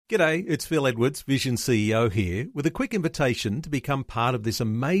G'day, it's Phil Edwards, Vision CEO here, with a quick invitation to become part of this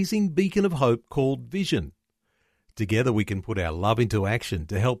amazing beacon of hope called Vision. Together we can put our love into action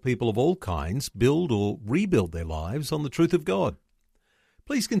to help people of all kinds build or rebuild their lives on the truth of God.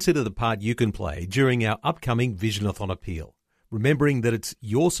 Please consider the part you can play during our upcoming Visionathon appeal, remembering that it's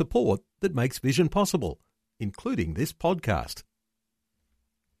your support that makes Vision possible, including this podcast.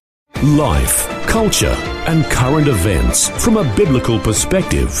 Life, culture and current events from a biblical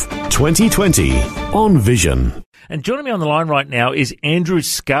perspective. 2020 on Vision. And joining me on the line right now is Andrew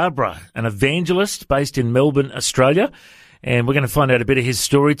Scarborough, an evangelist based in Melbourne, Australia. And we're going to find out a bit of his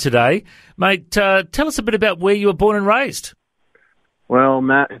story today. Mate, tell us a bit about where you were born and raised. Well,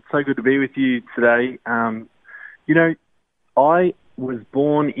 Matt, it's so good to be with you today. I was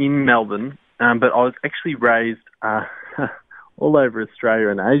born in Melbourne, but I was actually raised all over Australia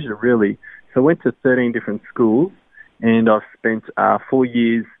and Asia, really. So I went to 13 different schools, and I've spent 4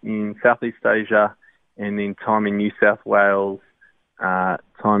 years in Southeast Asia, and then time in New South Wales,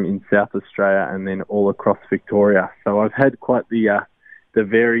 time in South Australia, and then all across Victoria. So I've had quite the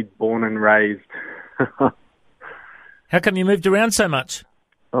varied born and raised. How come you moved around so much?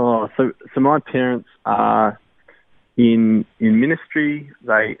 So my parents are in ministry.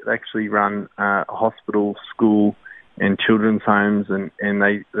 They actually run a hospital, school, and children's homes, and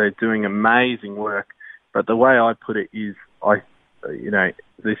they're doing amazing work. But the way I put it is,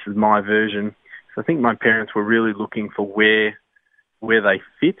 this is my version. So I think my parents were really looking for where they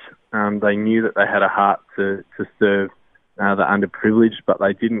fit. They knew that they had a heart to serve the underprivileged, but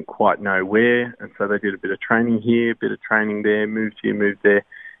they didn't quite know where. And so they did a bit of training here, a bit of training there, moved here, moved there,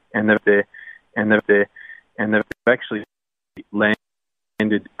 and they've actually landed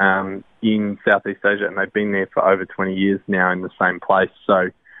in Southeast Asia, and they've been there for over 20 years now in the same place.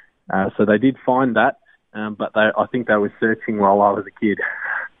 So they did find that, but I think they were searching while I was a kid.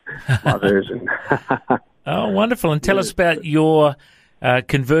 My version. Oh, wonderful! And tell us about your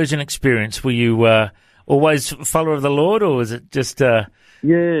conversion experience. Were you always a follower of the Lord, or was it just? So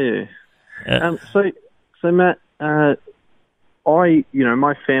Matt, my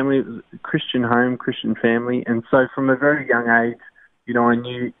family was a Christian home, Christian family, and so from a very young age, I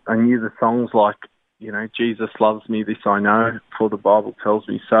knew the songs like, Jesus loves me, this I know, for the Bible tells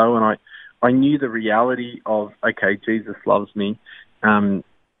me so, and I knew the reality of, okay, Jesus loves me, in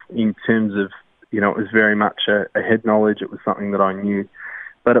terms of, it was very much a head knowledge. It was something that I knew,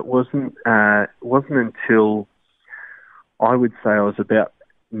 but it wasn't until I would say I was about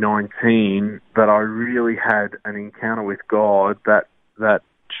 19 that I really had an encounter with God that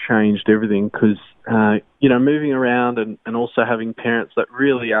changed everything, because moving around and also having parents that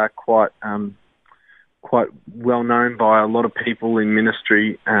really are quite well known by a lot of people in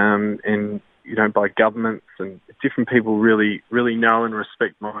ministry, and by governments, and different people really know and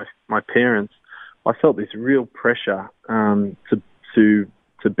respect my parents. I felt this real pressure to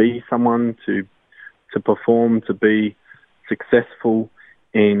be someone, to perform, to be successful,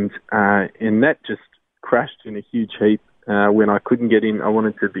 and that just crashed in a huge heap when I couldn't get in. I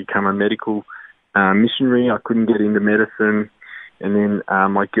wanted to become a medical missionary. I couldn't get into medicine, and then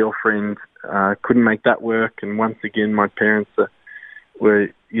my girlfriend couldn't make that work. And once again, my parents were,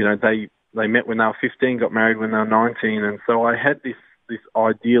 they met when they were 15, got married when they were 19, and so I had this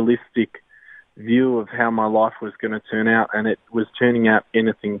idealistic view of how my life was going to turn out, and it was turning out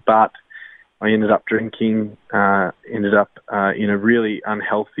anything but. I ended up drinking, ended up in a really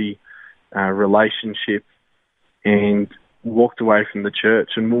unhealthy relationship, and walked away from the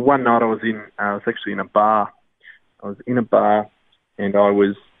church. And one night I was actually in a bar. I was in a bar, and I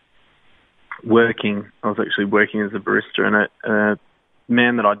was working. I was actually working as a barista, and a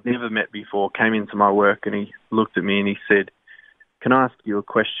man that I'd never met before came into my work, and he looked at me and he said, "Can I ask you a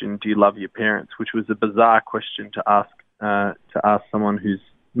question? Do you love your parents?" Which was a bizarre question to ask someone who's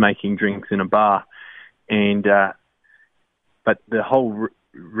making drinks in a bar. And but the whole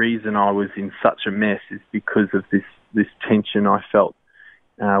reason I was in such a mess is because of this tension I felt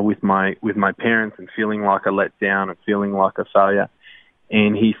with my parents, and feeling like a letdown and feeling like a failure.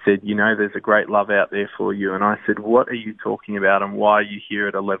 And he said, there's a great love out there for you. And I said, what are you talking about, and why are you here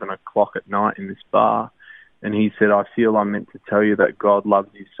at 11 o'clock at night in this bar? And he said, I feel I'm meant to tell you that God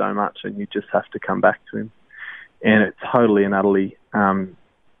loves you so much, and you just have to come back to him. And it totally and utterly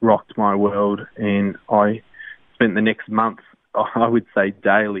rocked my world. And I spent the next month, I would say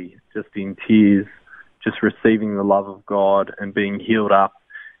daily, just in tears, just receiving the love of God and being healed up.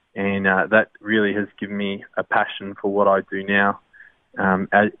 And that really has given me a passion for what I do now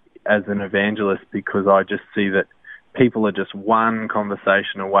as an evangelist, because I just see that people are just one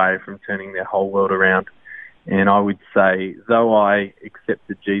conversation away from turning their whole world around. And I would say, though I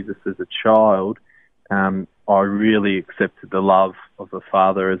accepted Jesus as a child, I really accepted the love of the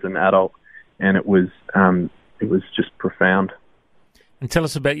Father as an adult, and it was just profound. And tell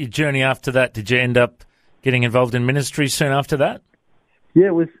us about your journey after that. Did you end up getting involved in ministry soon after that? Yeah,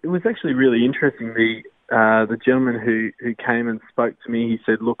 it was actually really interesting. The gentleman who came and spoke to me, he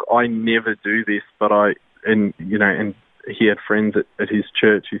said, "Look, I never do this, but and he had friends at his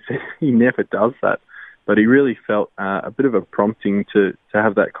church who said he never does that, but he really felt a bit of a prompting to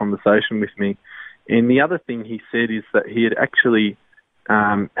have that conversation with me." And the other thing he said is that he had actually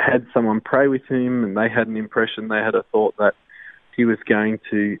had someone pray with him, and they had an impression, they had a thought that he was going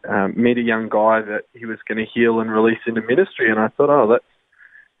to meet a young guy that he was going to heal and release into ministry. And I thought, oh,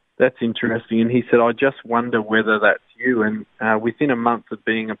 that's interesting. And he said, I just wonder whether that's you. And within a month of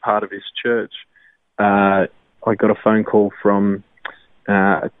being a part of his church, I got a phone call from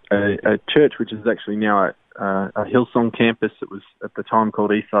a church which is actually now a Hillsong campus. It was at the time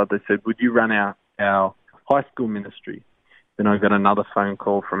called Eastside. They said, would you run our high school ministry? Then I got another phone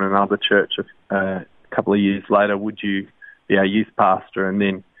call from another church a couple of years later, would you be our youth pastor? And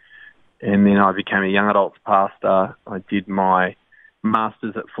then I became a young adults pastor. I did my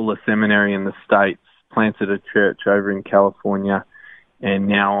master's at Fuller Seminary in the States, planted a church over in California, and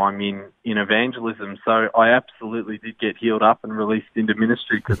now I'm in evangelism. So I absolutely did get healed up and released into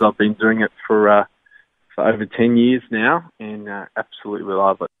ministry because I've been doing it for over 10 years now, and absolutely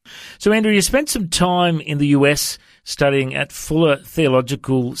love it. So, Andrew, you spent some time in the US studying at Fuller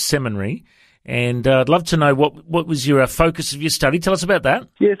Theological Seminary, and I'd love to know what was your focus of your study. Tell us about that.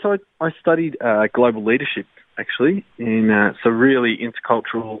 Yeah, so I studied global leadership, actually, and so really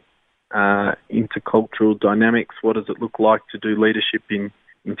intercultural dynamics. What does it look like to do leadership in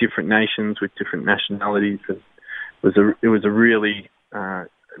different nations with different nationalities? And it was a really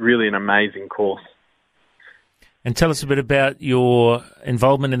an amazing course. And tell us a bit about your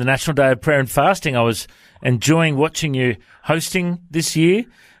involvement in the National Day of Prayer and Fasting. I was enjoying watching you hosting this year,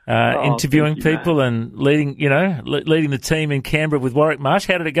 interviewing people and leading the team in Canberra with Warwick Marsh.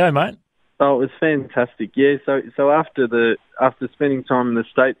 How did it go, mate? Oh, it was fantastic. Yeah. So after spending time in the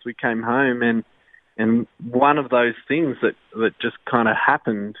States, we came home, and one of those things that just kind of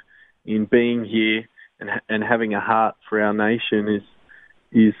happened in being here and having a heart for our nation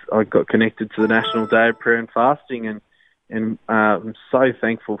is I got connected to the National Day of Prayer and Fasting, and I'm so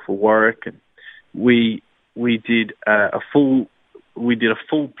thankful for Warwick. And we did a full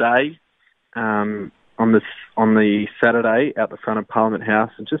day on the Saturday out the front of Parliament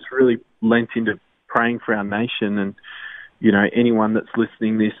House, and just really lent into praying for our nation. And anyone that's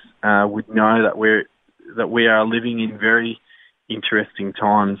listening this would know that we are living in very interesting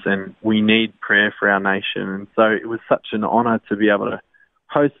times, and we need prayer for our nation. And so it was such an honour to be able to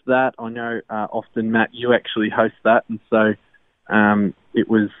host that. I know often, Matt, you actually host that, and so it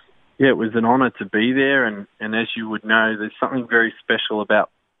was an honour to be there. And as you would know, there's something very special about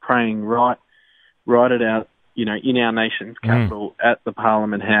praying right at our in our nation's capital at the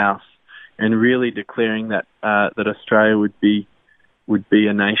Parliament House, and really declaring that Australia would be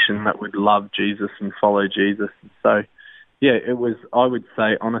a nation that would love Jesus and follow Jesus. And so, yeah, it was, I would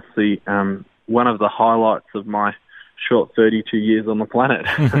say, honestly, one of the highlights of my short 32 years on the planet.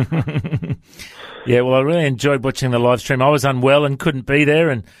 Yeah, well, I really enjoyed watching the live stream. I was unwell and couldn't be there,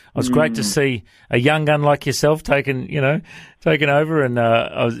 and it was great to see a young gun like yourself taking over, and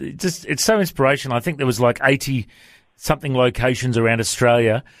it's so inspirational. I think there was like 80-something locations around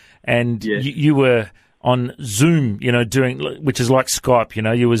Australia, and you were on Zoom, which is like Skype,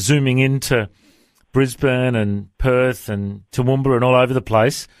 you were zooming into Brisbane and Perth and Toowoomba and all over the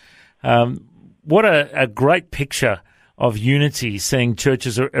place. What a great picture of unity, seeing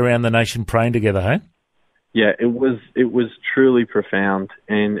churches around the nation praying together, hey? Yeah, it was truly profound,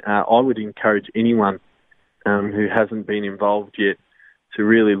 and I would encourage anyone who hasn't been involved yet to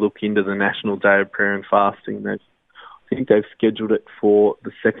really look into the National Day of Prayer and Fasting. I think they've scheduled it for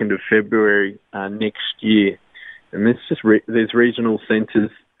the 2nd of February next year, and there's regional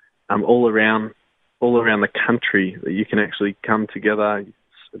centres all around the country that you can actually come together.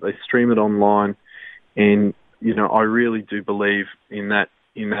 They stream it online, and I really do believe in that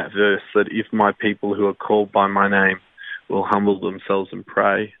verse that if my people who are called by my name will humble themselves and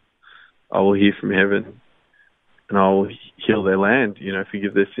pray, I will hear from heaven and I will heal their land.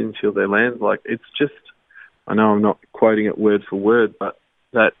 Forgive their sins, heal their land. Like, it's just, I know I'm not quoting it word for word, but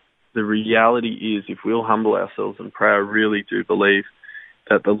that the reality is, if we'll humble ourselves and pray, I really do believe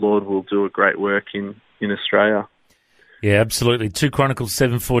that the Lord will do a great work in Australia. Yeah, absolutely. 2 Chronicles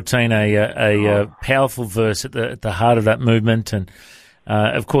 7:14, a powerful verse at the heart of that movement. And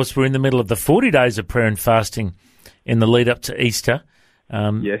Of course, we're in the middle of the 40 days of prayer and fasting in the lead up to Easter.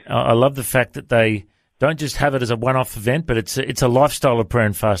 Yes. I love the fact that they don't just have it as a one-off event, but it's a lifestyle of prayer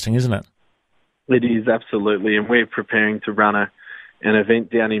and fasting, isn't it? It is, absolutely. And we're preparing to run an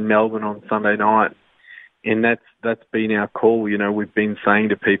event down in Melbourne on Sunday night. And that's been our call. You know, we've been saying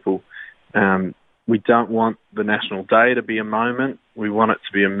to people, we don't want the National Day to be a moment. We want it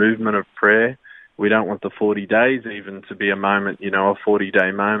to be a movement of prayer. We don't want the 40 days even to be a moment, you know, a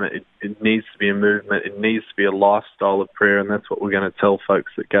 40-day moment. It needs to be a movement. It needs to be a lifestyle of prayer, and that's what we're going to tell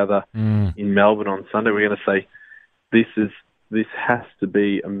folks that gather in Melbourne on Sunday. We're going to say, this has to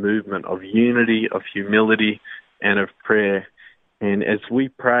be a movement of unity, of humility, and of prayer. And as we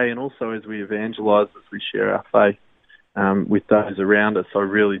pray and also as we evangelise, as we share our faith with those around us, I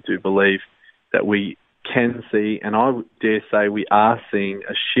really do believe that we can see, and I dare say we are seeing,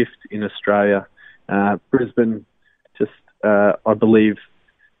 a shift in Australia. Brisbane just, I believe,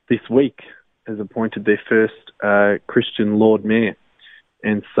 this week has appointed their first Christian Lord Mayor.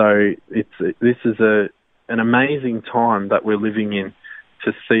 And so this is an amazing time that we're living in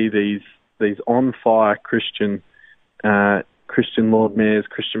to see these on-fire Christian Lord Mayors,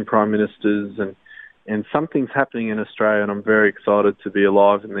 Christian Prime Ministers, and something's happening in Australia, and I'm very excited to be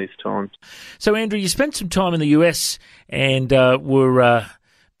alive in these times. So, Andrew, you spent some time in the US and were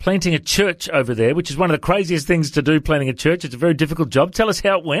planting a church over there, which is one of the craziest things to do, planting a church. It's a very difficult job. Tell us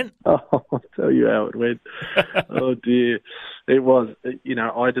how it went. Oh, I'll tell you how it went. Oh, dear. It was, you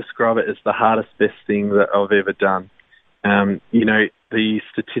know, I describe it as the hardest, best thing that I've ever done. You know, the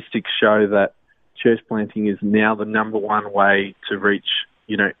statistics show that church planting is now the number one way to reach,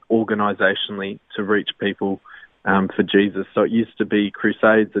 you know, organisationally, to reach people for Jesus. So it used to be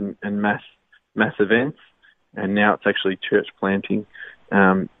crusades and mass events, and now it's actually church planting,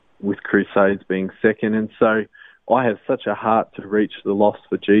 with crusades being second. And so I have such a heart to reach the lost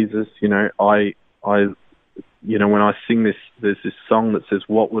for Jesus. You know, I you know, when I sing this, there's this song that says,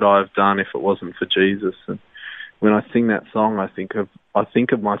 "What would I have done if it wasn't for Jesus?" And when I sing that song, I think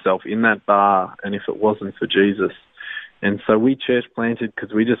of myself in that bar, and if it wasn't for Jesus. And so we church planted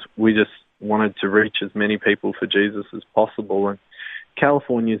because we just wanted to reach as many people for Jesus as possible. And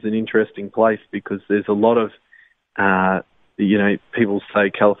California is an interesting place because there's a lot of, you know, people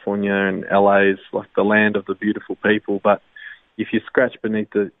say California and LA is like the land of the beautiful people, but if you scratch beneath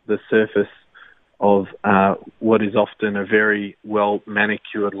the surface of what is often a very well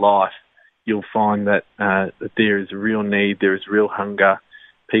manicured life, you'll find that there is a real need, there is real hunger.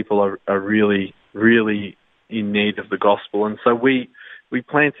 People are really, really in need of the gospel. And so we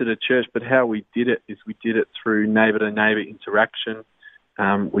planted a church, but how we did it is we did it through neighbour-to-neighbour interaction.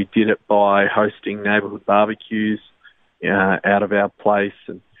 We did it by hosting neighbourhood barbecues out of our place.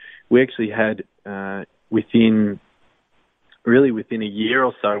 And we actually had, within a year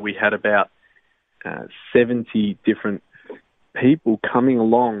or so, we had about 70 different people coming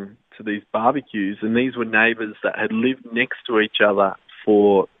along to these barbecues, and these were neighbours that had lived next to each other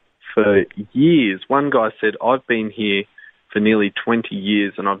for years. One guy said, "I've been here for nearly 20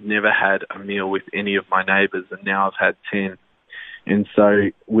 years and I've never had a meal with any of my neighbours, and now I've had 10. And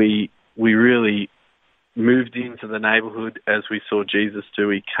so we really moved into the neighbourhood as we saw Jesus do.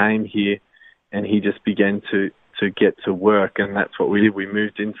 He came here and he just began to get to work, and that's what we did. We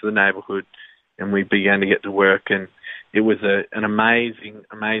moved into the neighbourhood and we began to get to work, and it was an amazing,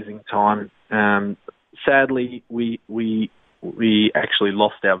 amazing time. Sadly, we actually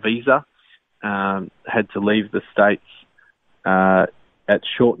lost our visa, had to leave the States at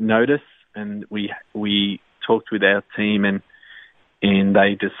short notice, and we talked with our team, and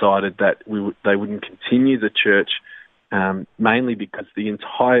they decided that they wouldn't continue the church, mainly because the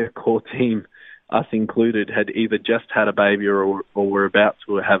entire core team, us included, had either just had a baby or were about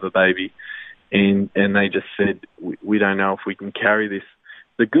to have a baby. And they just said, we don't know if we can carry this.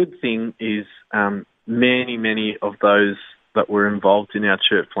 The good thing is many of those that were involved in our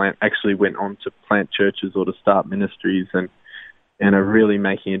church plant actually went on to plant churches or to start ministries and are really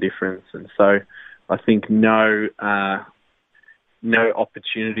making a difference. And so I think no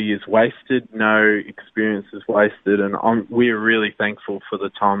opportunity is wasted, no experience is wasted, and we're really thankful for the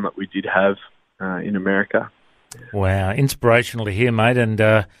time that we did have in America. Wow, inspirational to hear, mate, and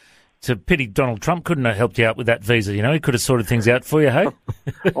it's a pity Donald Trump couldn't have helped you out with that visa. You know, he could have sorted things out for you, hey?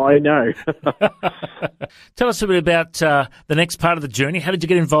 I know. Tell us a bit about the next part of the journey. How did you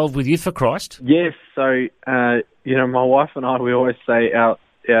get involved with Youth for Christ? Yes, so, you know, my wife and I, we always say our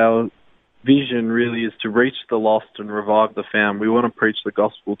vision really is to reach the lost and revive the found. We want to preach the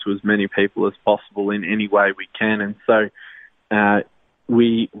gospel to as many people as possible in any way we can. And so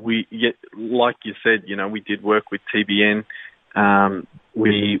we like you said, you know, we did work with TBN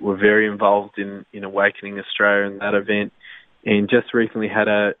We were very involved in Awakening Australia and that event, and just recently had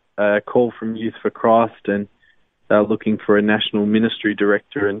a call from Youth for Christ, and they're looking for a national ministry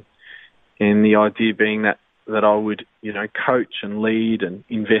director, and the idea being that I would, coach and lead and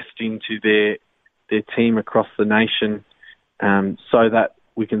invest into their team across the nation, so that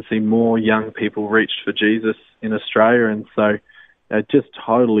we can see more young people reached for Jesus in Australia. And so just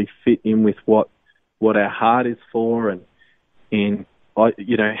totally fit in with what our heart is for. And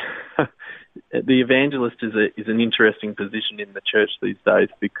the evangelist is an interesting position in the church these days,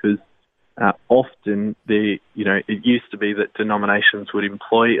 because often it used to be that denominations would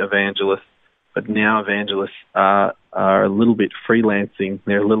employ evangelists, but now evangelists are a little bit freelancing.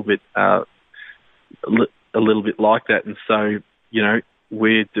 They're a little bit like that. And so,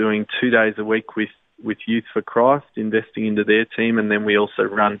 we're doing 2 days a week with Youth for Christ, investing into their team, and then we also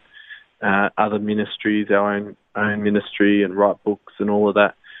run other ministries, our own ministry, and write books and all of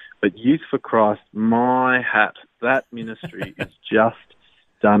that. But Youth for Christ, my hat, that ministry is just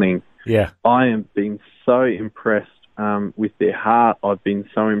stunning. Yeah, I have been so impressed with their heart. I've been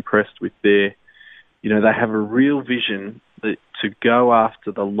so impressed with their, they have a real vision to go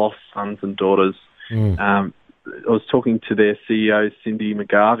after the lost sons and daughters. I was talking to their CEO, Cindy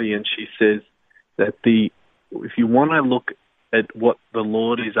McGarvey, and she says that if you want to look at what the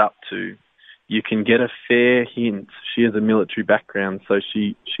Lord is up to, you can get a fair hint. She has a military background, so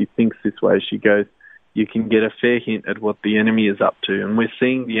she thinks this way. She goes, you can get a fair hint at what the enemy is up to. And we're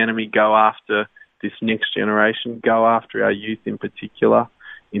seeing the enemy go after this next generation, go after our youth in particular,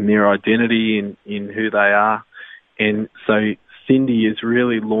 in their identity, in who they are. And so Cindy is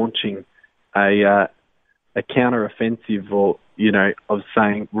really launching a counter-offensive, of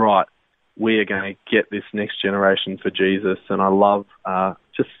saying, right, we are going to get this next generation for Jesus. And I love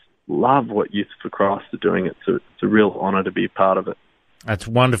what Youth for Christ are doing. It's a real honour to be a part of it. That's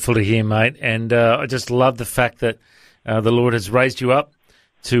wonderful to hear, mate. And I just love the fact that the Lord has raised you up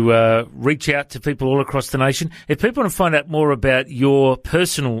to reach out to people all across the nation. If people want to find out more about your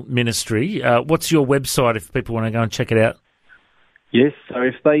personal ministry, what's your website if people want to go and check it out? Yes, so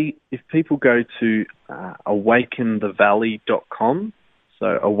if people go to awakenthevalley.com, so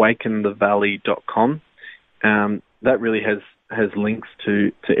awakenthevalley.com, that really has links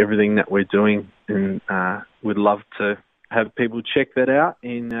to everything that we're doing, and we'd love to have people check that out.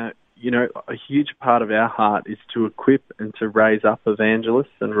 And a huge part of our heart is to equip and to raise up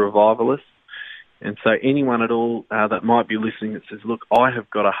evangelists and revivalists. And so anyone at all that might be listening that says, look, I have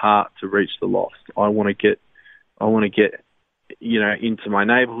got a heart to reach the lost. I want to get into my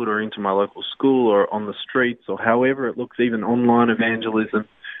neighbourhood or into my local school or on the streets or however it looks, even online evangelism.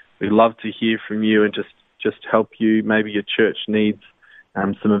 We'd love to hear from you and just help you. Maybe your church needs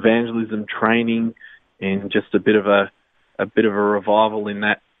some evangelism training and just a bit of a revival in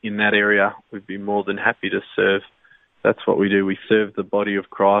that area. We'd be more than happy to serve. That's what we do. We serve the body of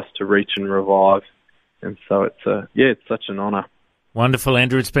Christ to reach and revive. And so it's such an honour. Wonderful,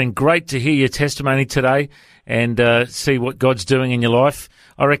 Andrew. It's been great to hear your testimony today and see what God's doing in your life.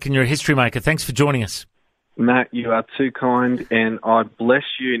 I reckon you're a history maker. Thanks for joining us. Matt, you are too kind, and I bless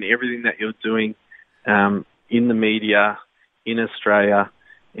you in everything that you're doing in the media, in Australia,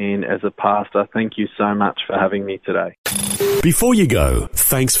 and as a pastor. Thank you so much for having me today. Before you go,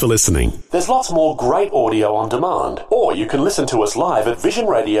 thanks for listening. There's lots more great audio on demand, or you can listen to us live at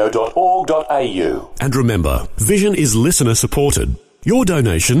visionradio.org.au. And remember, Vision is listener supported. Your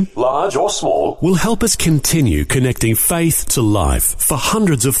donation, large or small, will help us continue connecting faith to life for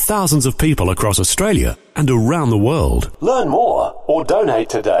hundreds of thousands of people across Australia and around the world. Learn more or donate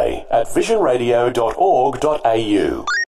today at visionradio.org.au.